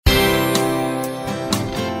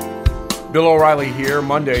Bill O'Reilly here,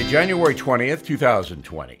 Monday, January 20th,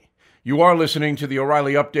 2020. You are listening to the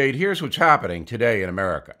O'Reilly Update. Here's what's happening today in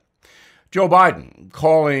America. Joe Biden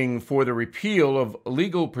calling for the repeal of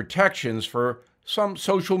legal protections for some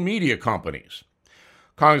social media companies.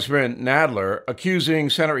 Congressman Nadler accusing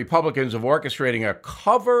Senate Republicans of orchestrating a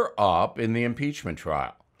cover-up in the impeachment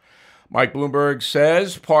trial. Mike Bloomberg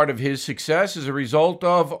says part of his success is a result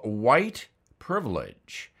of white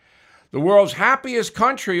privilege. The world's happiest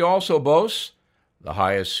country also boasts the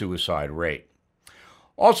highest suicide rate.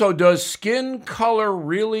 Also, does skin color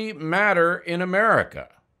really matter in America?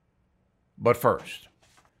 But first,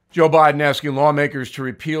 Joe Biden asking lawmakers to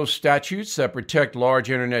repeal statutes that protect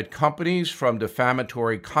large internet companies from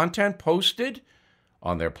defamatory content posted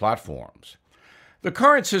on their platforms. The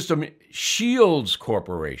current system shields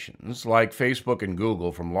corporations like Facebook and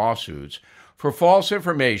Google from lawsuits for false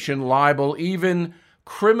information, libel, even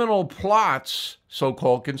criminal plots,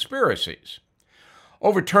 so-called conspiracies.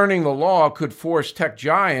 Overturning the law could force tech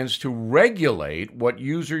giants to regulate what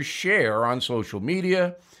users share on social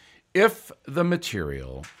media if the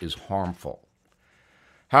material is harmful.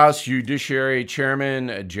 House Judiciary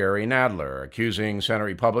Chairman Jerry Nadler accusing Senate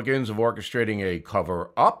Republicans of orchestrating a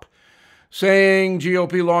cover-up, saying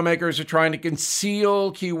GOP lawmakers are trying to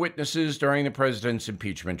conceal key witnesses during the president's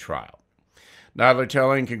impeachment trial. Nadler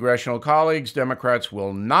telling congressional colleagues Democrats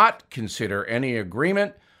will not consider any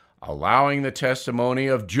agreement allowing the testimony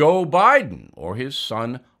of Joe Biden or his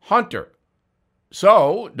son Hunter.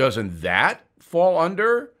 So, doesn't that fall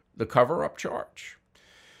under the cover-up charge?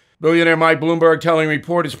 Billionaire Mike Bloomberg telling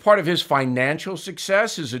reporters part of his financial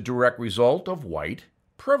success is a direct result of white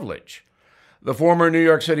privilege. The former New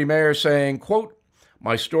York City mayor saying, quote,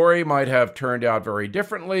 "My story might have turned out very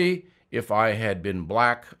differently if I had been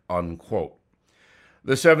black," unquote.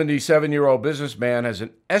 The 77-year-old businessman has an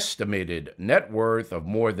estimated net worth of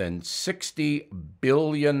more than $60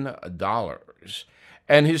 billion.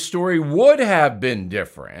 And his story would have been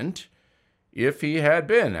different if he had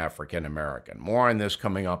been African American. More on this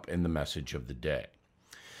coming up in the message of the day.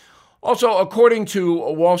 Also, according to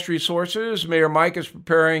Wall Street sources, Mayor Mike is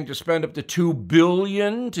preparing to spend up to $2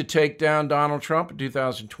 billion to take down Donald Trump in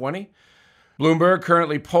 2020. Bloomberg,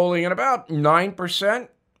 currently polling at about 9%,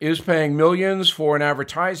 is paying millions for an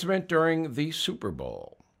advertisement during the Super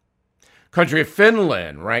Bowl. Country of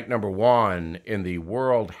Finland ranked number 1 in the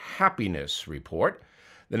World Happiness Report,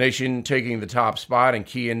 the nation taking the top spot in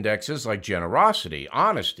key indexes like generosity,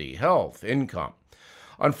 honesty, health, income.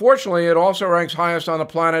 Unfortunately, it also ranks highest on the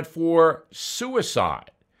planet for suicide.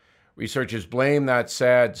 Researchers blame that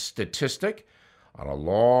sad statistic on a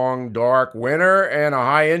long, dark winter and a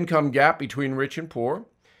high income gap between rich and poor.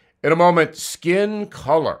 In a moment, skin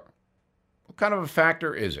color. What kind of a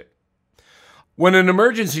factor is it? When an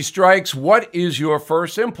emergency strikes, what is your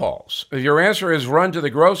first impulse? If your answer is run to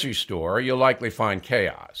the grocery store, you'll likely find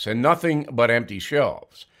chaos and nothing but empty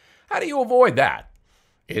shelves. How do you avoid that?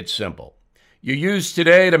 It's simple. You use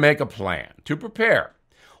today to make a plan, to prepare.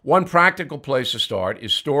 One practical place to start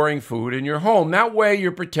is storing food in your home. That way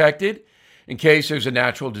you're protected in case there's a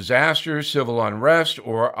natural disaster, civil unrest,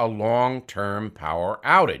 or a long-term power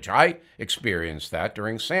outage. I experienced that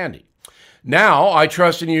during Sandy. Now I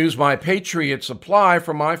trust and use my Patriot Supply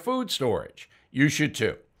for my food storage. You should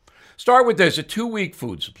too. Start with this, a 2-week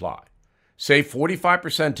food supply. Save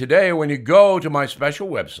 45% today when you go to my special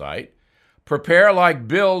website,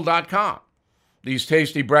 preparelikebill.com. These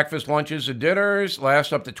tasty breakfast, lunches, and dinners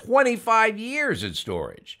last up to 25 years in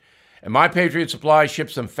storage. And My Patriot Supply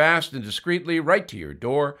ships them fast and discreetly right to your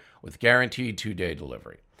door with guaranteed 2-day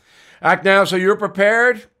delivery. Act now so you're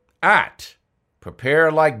prepared at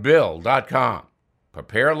preparelikebill.com.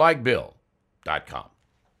 Preparelikebill.com.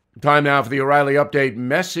 Time now for the O'Reilly Update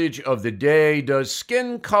message of the day. Does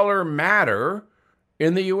skin color matter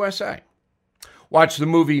in the USA? Watch the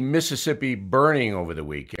movie Mississippi Burning over the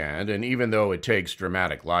weekend, and even though it takes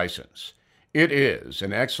dramatic license, it is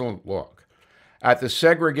an excellent look at the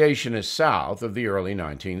segregationist South of the early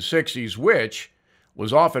 1960s, which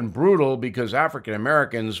was often brutal because African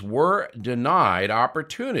Americans were denied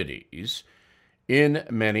opportunities in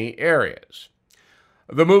many areas.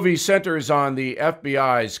 The movie centers on the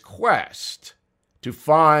FBI's quest to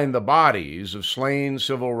find the bodies of slain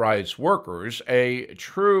civil rights workers, a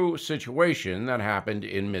true situation that happened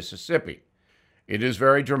in Mississippi. It is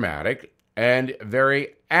very dramatic and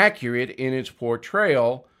very accurate in its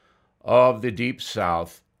portrayal of the Deep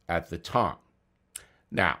South at the time.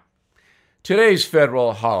 Now, today's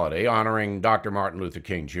federal holiday honoring Dr. Martin Luther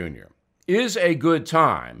King Jr. is a good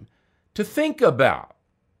time to think about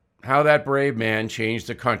how that brave man changed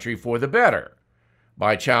the country for the better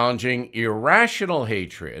by challenging irrational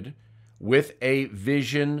hatred with a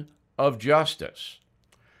vision of justice.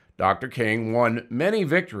 Dr. King won many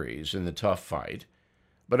victories in the tough fight,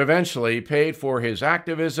 but eventually paid for his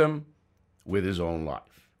activism with his own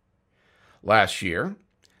life. Last year,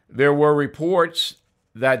 there were reports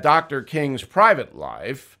that Dr. King's private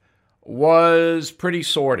life was pretty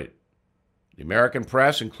sordid. The American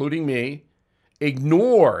press, including me,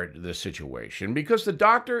 ignored the situation because the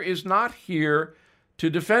doctor is not here to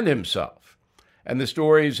defend himself, and the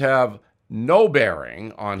stories have no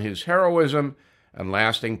bearing on his heroism and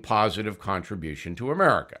lasting positive contribution to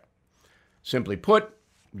America. Simply put,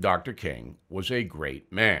 Dr. King was a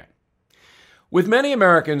great man. With many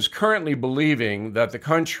Americans currently believing that the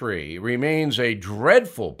country remains a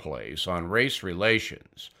dreadful place on race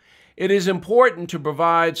relations, it is important to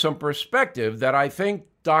provide some perspective that I think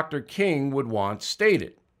Dr. King would want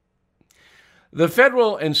stated. The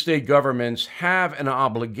federal and state governments have an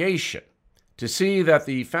obligation to see that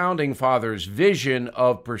the Founding Fathers' vision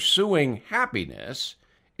of pursuing happiness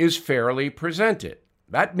is fairly presented.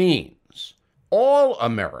 That means all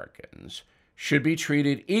Americans should be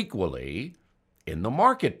treated equally in the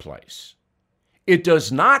marketplace. It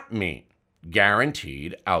does not mean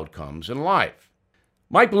guaranteed outcomes in life.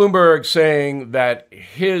 Mike Bloomberg saying that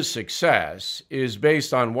his success is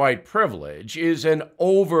based on white privilege is an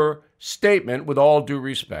overstatement, with all due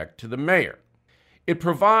respect to the mayor. It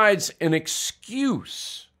provides an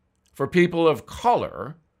excuse for people of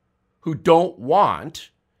color who don't want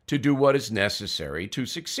to do what is necessary to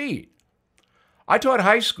succeed. I taught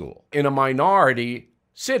high school in a minority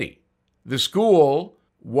city. The school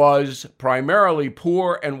was primarily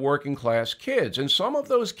poor and working class kids, and some of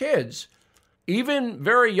those kids, even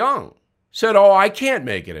very young, said, "Oh, I can't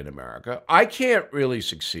make it in America. I can't really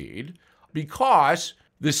succeed because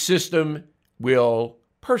the system will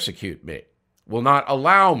persecute me, will not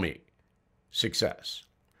allow me success."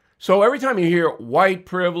 So every time you hear white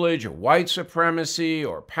privilege or white supremacy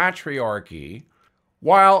or patriarchy,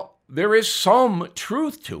 while there is some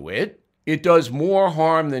truth to it, it does more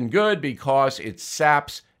harm than good because it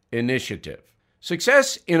saps initiative.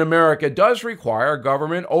 Success in America does require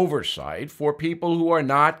government oversight for people who are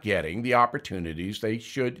not getting the opportunities they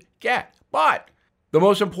should get. But the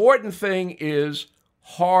most important thing is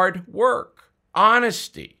hard work,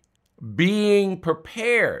 honesty, being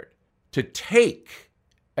prepared to take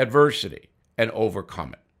adversity and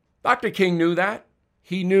overcome it. Dr. King knew that.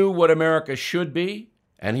 He knew what America should be,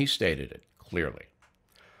 and he stated it clearly.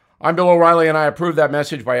 I'm Bill O'Reilly, and I approve that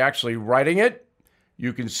message by actually writing it.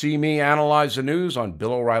 You can see me analyze the news on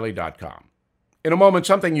BillO'Reilly.com. In a moment,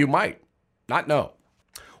 something you might not know.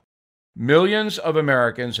 Millions of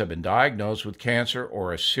Americans have been diagnosed with cancer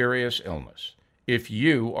or a serious illness. If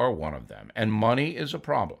you are one of them and money is a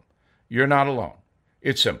problem, you're not alone.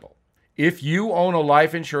 It's simple. If you own a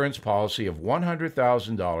life insurance policy of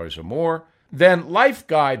 $100,000 or more, then Life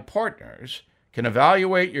Guide Partners can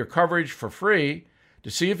evaluate your coverage for free to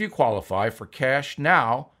see if you qualify for cash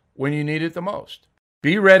now when you need it the most.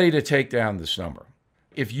 Be ready to take down this number.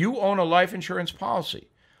 If you own a life insurance policy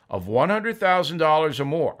of $100,000 or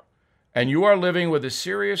more and you are living with a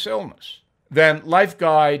serious illness, then Life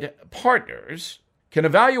Guide Partners can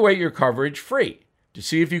evaluate your coverage free to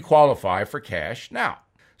see if you qualify for cash now.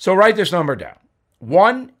 So write this number down,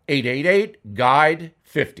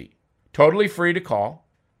 1-888-GUIDE-50. Totally free to call.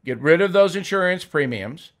 Get rid of those insurance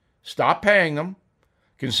premiums. Stop paying them.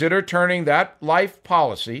 Consider turning that life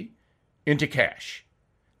policy into cash.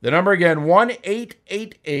 The number again,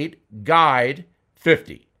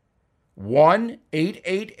 1-888-GUIDE-50.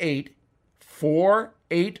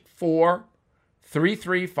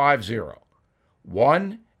 1-888-484-3350.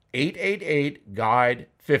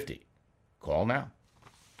 1-888-GUIDE-50. Call now.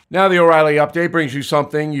 Now the O'Reilly Update brings you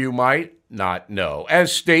something you might not know.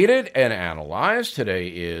 As stated and analyzed, today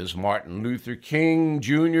is Martin Luther King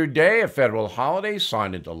Jr. Day, a federal holiday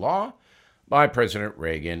signed into law by President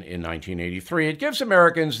Reagan in 1983. It gives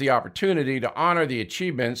Americans the opportunity to honor the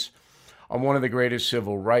achievements of one of the greatest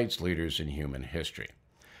civil rights leaders in human history.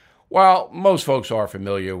 While most folks are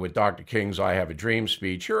familiar with Dr. King's I Have a Dream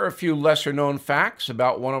speech, here are a few lesser-known facts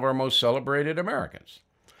about one of our most celebrated Americans.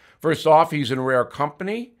 First off, he's in rare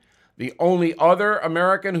company. The only other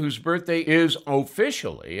American whose birthday is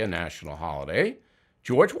officially a national holiday,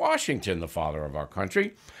 George Washington, the father of our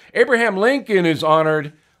country. Abraham Lincoln is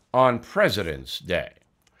honored on President's Day.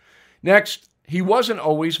 Next, he wasn't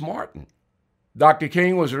always Martin. Dr.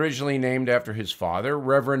 King was originally named after his father,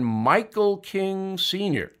 Reverend Michael King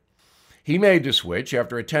Sr. He made the switch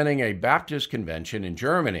after attending a Baptist convention in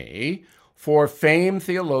Germany for famed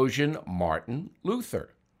theologian Martin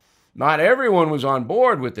Luther. Not everyone was on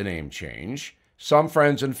board with the name change. Some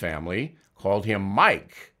friends and family called him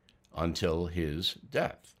Mike until his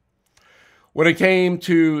death. When it came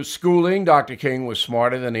to schooling, Dr. King was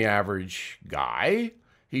smarter than the average guy.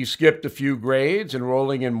 He skipped a few grades,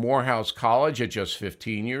 enrolling in Morehouse College at just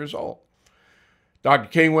 15 years old. Dr.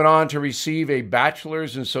 King went on to receive a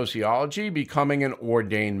bachelor's in sociology, becoming an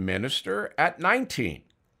ordained minister at 19.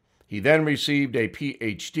 He then received a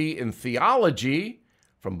PhD in theology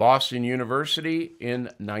from Boston University in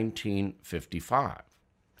 1955.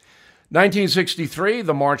 1963,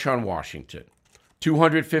 the March on Washington.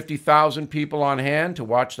 250,000 people on hand to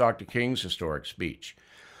watch Dr. King's historic speech.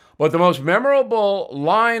 But the most memorable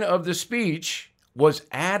line of the speech was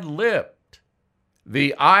ad-libbed.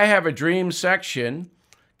 The I Have a Dream section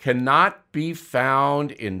cannot be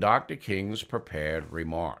found in Dr. King's prepared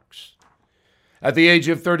remarks. At the age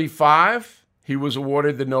of 35, he was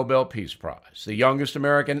awarded the Nobel Peace Prize, the youngest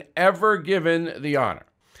American ever given the honor.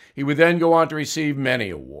 He would then go on to receive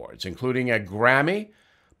many awards, including a Grammy,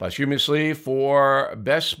 posthumously for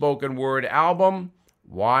Best Spoken Word Album,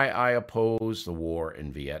 Why I Oppose the War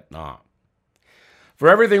in Vietnam. For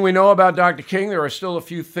everything we know about Dr. King, there are still a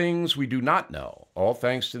few things we do not know, all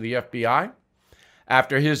thanks to the FBI.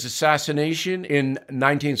 After his assassination in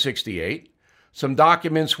 1968, some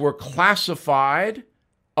documents were classified,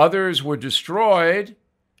 others were destroyed,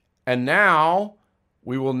 and now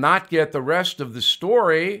we will not get the rest of the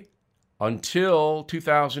story until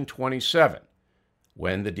 2027,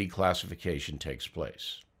 when the declassification takes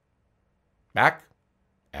place. Back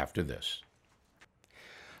after this.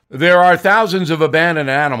 There are thousands of abandoned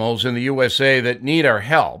animals in the USA that need our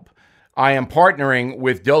help. I am partnering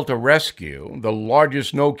with Delta Rescue, the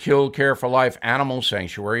largest no-kill care-for-life animal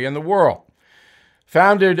sanctuary in the world.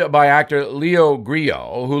 Founded by actor Leo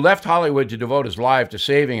Grillo, who left Hollywood to devote his life to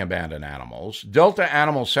saving abandoned animals, Delta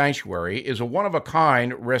Animal Sanctuary is a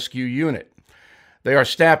one-of-a-kind rescue unit. They are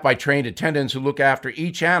staffed by trained attendants who look after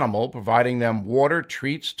each animal, providing them water,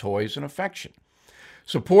 treats, toys, and affection.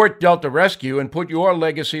 Support Delta Rescue and put your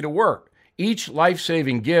legacy to work. Each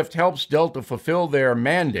life-saving gift helps Delta fulfill their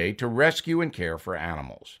mandate to rescue and care for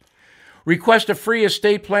animals. Request a free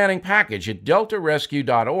estate planning package at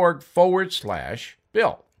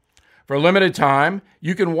deltarescue.org/bill. For a limited time,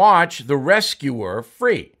 you can watch The Rescuer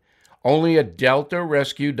free, only at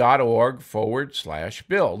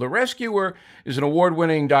deltarescue.org/bill. The Rescuer is an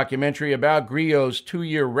award-winning documentary about Grillo's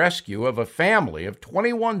 2-year rescue of a family of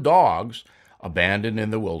 21 dogs abandoned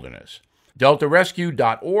in the wilderness.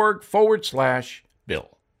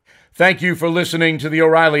 deltarescue.org/bill. Thank you for listening to the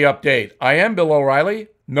O'Reilly Update. I am Bill O'Reilly.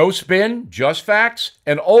 No spin, just facts,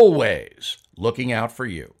 and always looking out for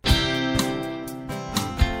you.